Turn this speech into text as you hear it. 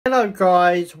Hello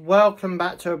guys, welcome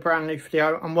back to a brand new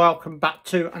video and welcome back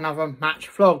to another match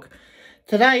vlog.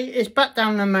 Today is back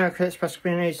down in American Express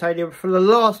Community Stadium for the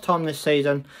last time this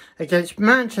season against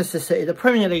Manchester City, the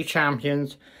Premier League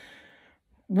champions.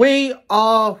 We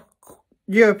are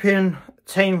European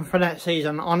team for next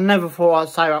season. I never thought I'd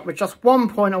say that. We're just 1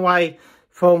 point away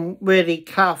from really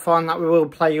clarifying that we will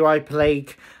play Europa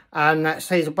League next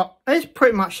season, but it's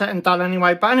pretty much set and done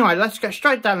anyway. But anyway, let's get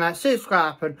straight down there, see what's going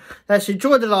to happen. Let's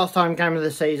enjoy the last home game of the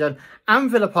season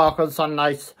and Villa Park on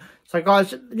Sundays. So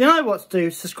guys, you know what to do.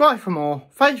 Subscribe for more.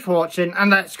 Thanks for watching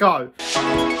and let's go.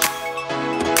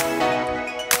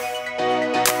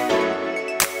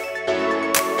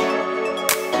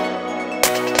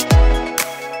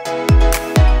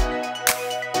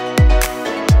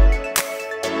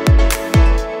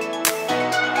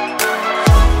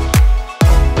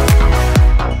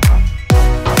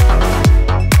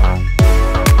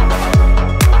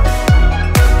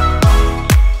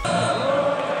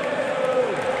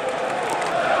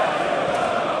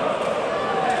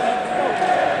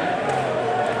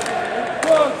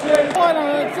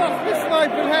 Just missed an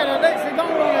open header, literally not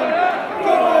running.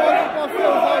 Good ball by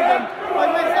Phil Foden. They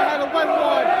missed the header, went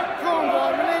wide. Come on,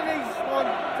 Brighton, we need these one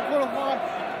to qualify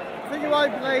for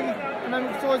Europa League and then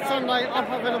we join Sunday up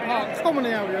at Villa Park. Come on,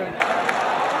 the Albion.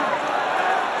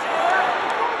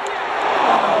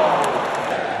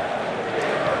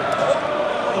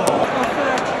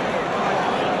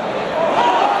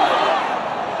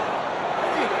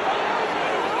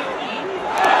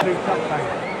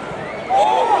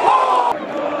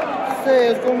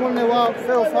 Has gone 1-0 up,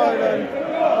 Phil Foden.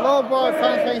 A lot of Brighton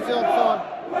fans think he's offside.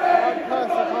 I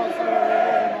personally can't say whether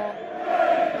he's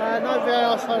not. No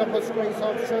VAR showed up on screen, so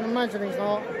I'm sure imagine he's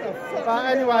not. But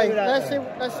anyway, let's see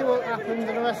what happens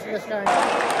in the rest of this game.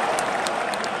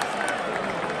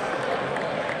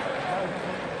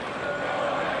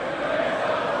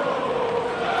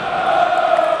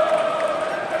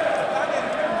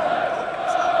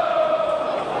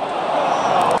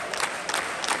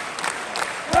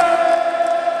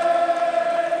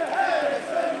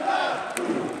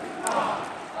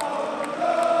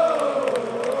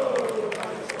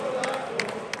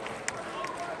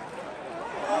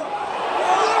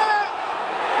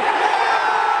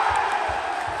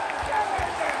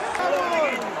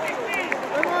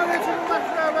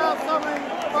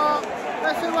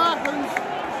 Let's see what happens.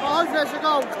 I hope there's a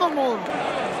goal. Come on.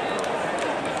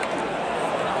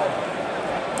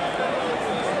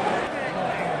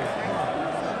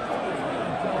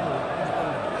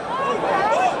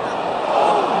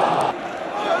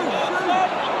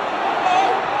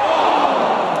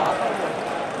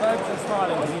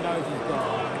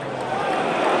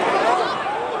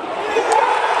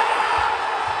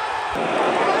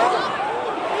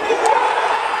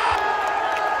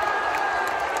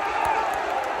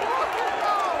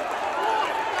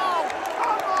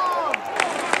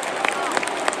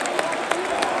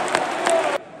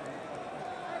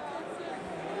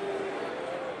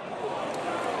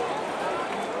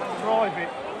 Drive it.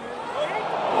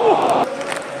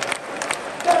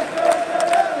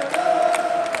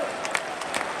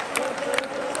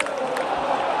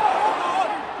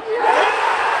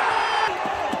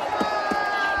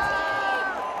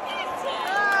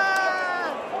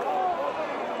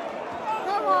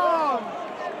 Come on!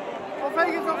 I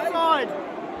think it's offside.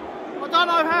 I don't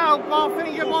know how, but I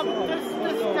think it might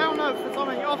just down note for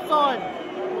something. Offside.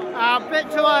 A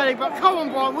bit too early, but come on,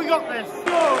 Brian, we got this.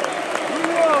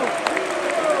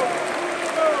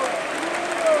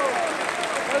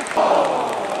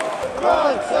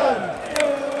 Brighton!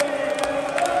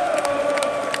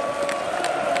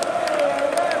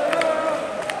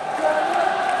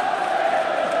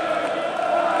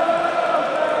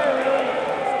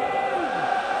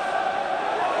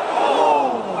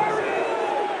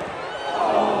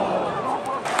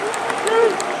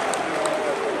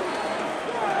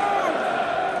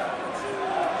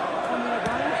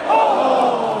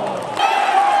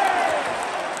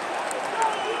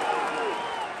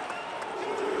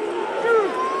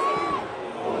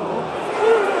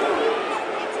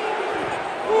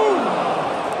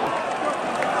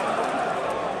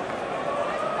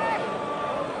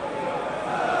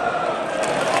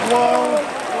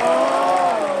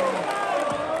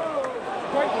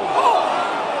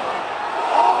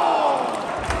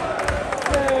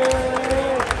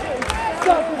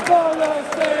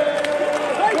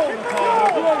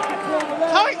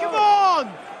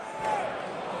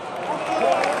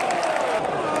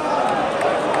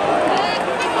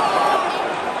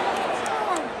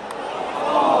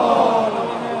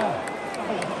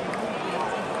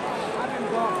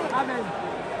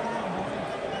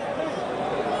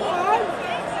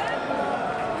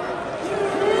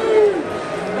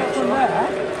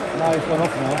 Oh, it's gone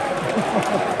off now.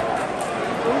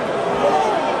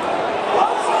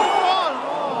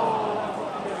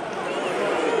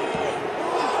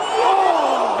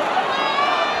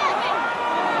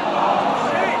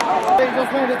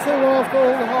 Just made it 2-1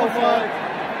 goal the whole way.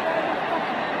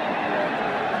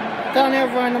 Down the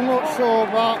other end, I'm not sure,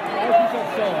 but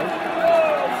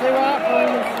see what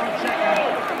happens.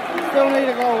 Still need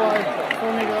a goal away.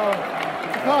 Still need a goal.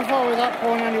 I can't start with that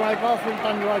point anyway, but I think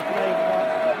done the right today.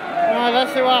 But no,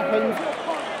 let's see what happens.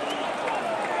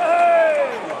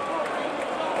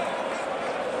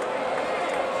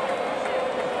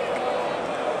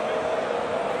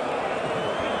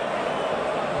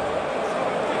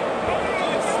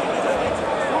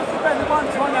 One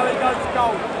time now he goes to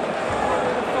goal.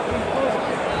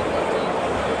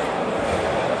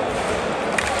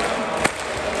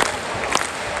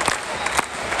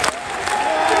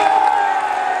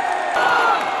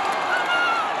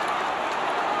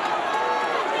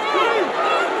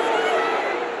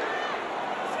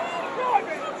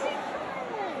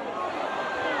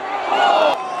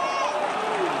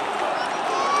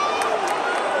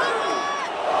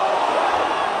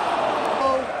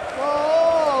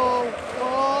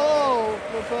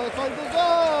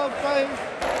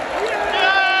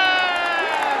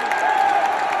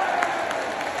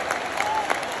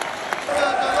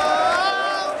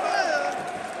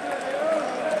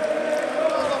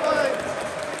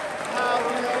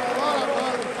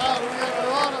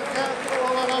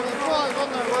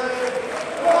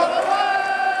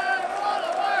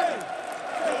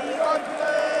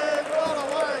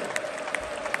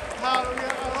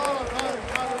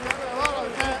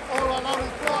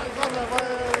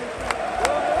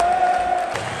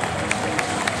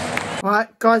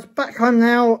 Right, guys, back home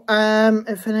now.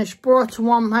 It finished Brighton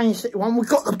 1, Man City 1. We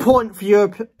got the point for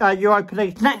Europa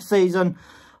League next season.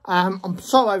 I'm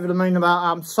so over the moon about it.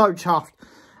 I'm so chuffed.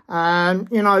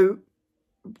 You know,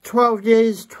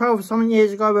 12 something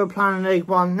years ago, we were playing League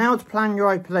One. Now to plan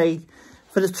Europa League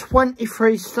for the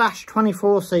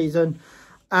 23/24 season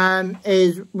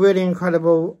is really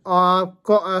incredible. I've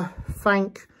got to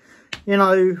thank, you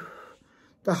know,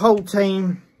 the whole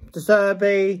team, De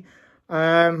Zerbi,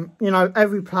 you know,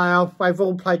 every player. They've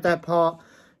all played their part.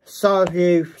 So have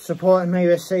you supporting me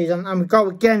this season, and we go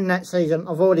again next season.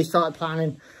 I've already started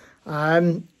planning,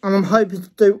 and I'm hoping to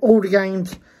do all the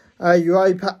games,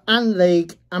 Europa and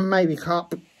League and maybe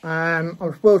Cup. I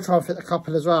will try and fit the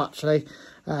couple as well, actually.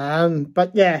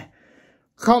 But yeah,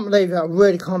 can't believe it. I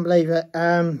really can't believe it.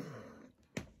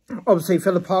 Obviously,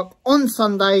 Villa Park on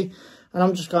Sunday, and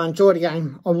I'm just going to enjoy the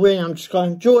game. I'm just going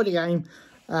to enjoy the game.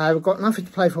 We've got nothing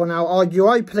to play for now. Our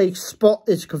Europa League spot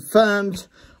is confirmed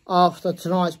after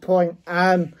tonight's point.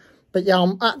 But yeah,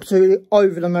 I'm absolutely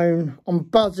over the moon. I'm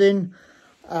buzzing.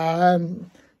 Yeah,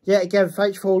 again,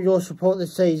 thanks for all your support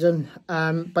this season.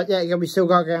 But yeah, again, we still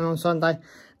got a game on Sunday.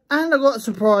 And I've got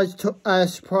a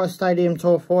surprise stadium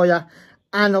tour for you.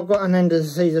 And I've got an end of the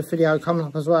season video coming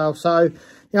up as well. So, you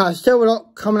know, still a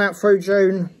lot coming out through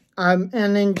June and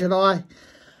in July.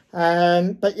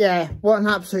 But yeah, what an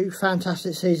absolute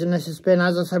fantastic season this has been.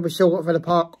 As I said, we still got Villa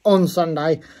Park on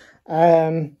Sunday.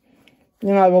 You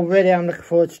know, I really am looking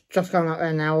forward to just going up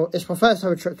there now. It's my first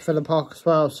ever trip to Villa Park as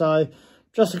well, so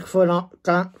just looking forward to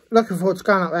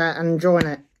going up there and enjoying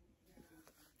it.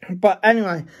 But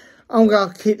anyway, I'm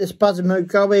going to keep this buzzing mood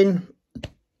going.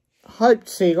 Hope to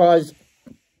see you guys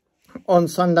on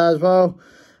Sunday as well.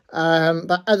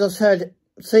 But as I said,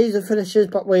 season finishes,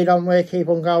 but we keep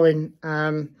on going.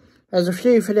 There's a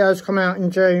few videos coming out in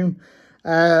June.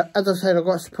 As I said, I've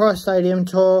got a surprise stadium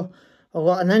tour. I've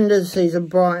got an end of the season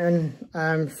Brighton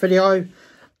video.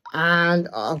 And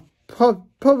I've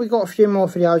probably got a few more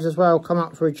videos as well come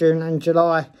up through June and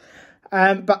July.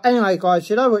 But anyway, guys,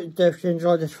 you know what to do if you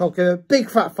enjoyed this vlog. Give it a big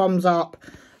fat thumbs up.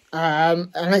 And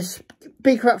it's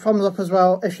big fat thumbs up as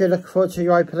well if you're looking forward to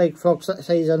Europa League vlogs next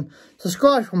season.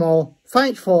 Subscribe for more.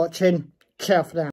 Thanks for watching. Ciao for now.